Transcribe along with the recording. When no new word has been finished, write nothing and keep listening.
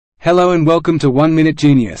Hello and welcome to 1 Minute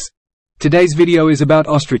Genius. Today's video is about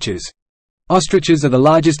ostriches. Ostriches are the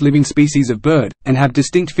largest living species of bird, and have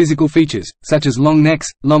distinct physical features, such as long necks,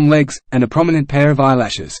 long legs, and a prominent pair of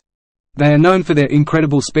eyelashes. They are known for their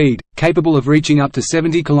incredible speed, capable of reaching up to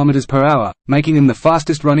 70 km per hour, making them the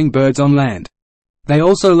fastest running birds on land. They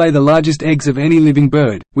also lay the largest eggs of any living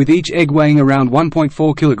bird, with each egg weighing around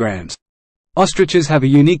 1.4 kilograms. Ostriches have a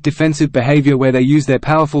unique defensive behavior where they use their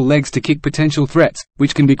powerful legs to kick potential threats,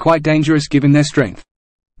 which can be quite dangerous given their strength.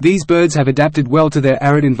 These birds have adapted well to their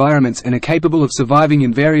arid environments and are capable of surviving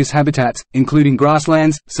in various habitats, including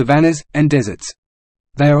grasslands, savannas, and deserts.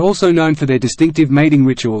 They are also known for their distinctive mating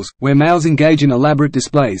rituals, where males engage in elaborate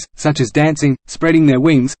displays, such as dancing, spreading their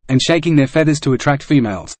wings, and shaking their feathers to attract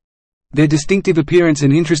females. Their distinctive appearance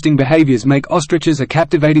and interesting behaviors make ostriches a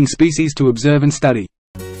captivating species to observe and study.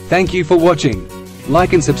 Thank you for watching.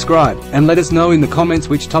 Like and subscribe, and let us know in the comments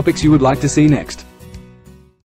which topics you would like to see next.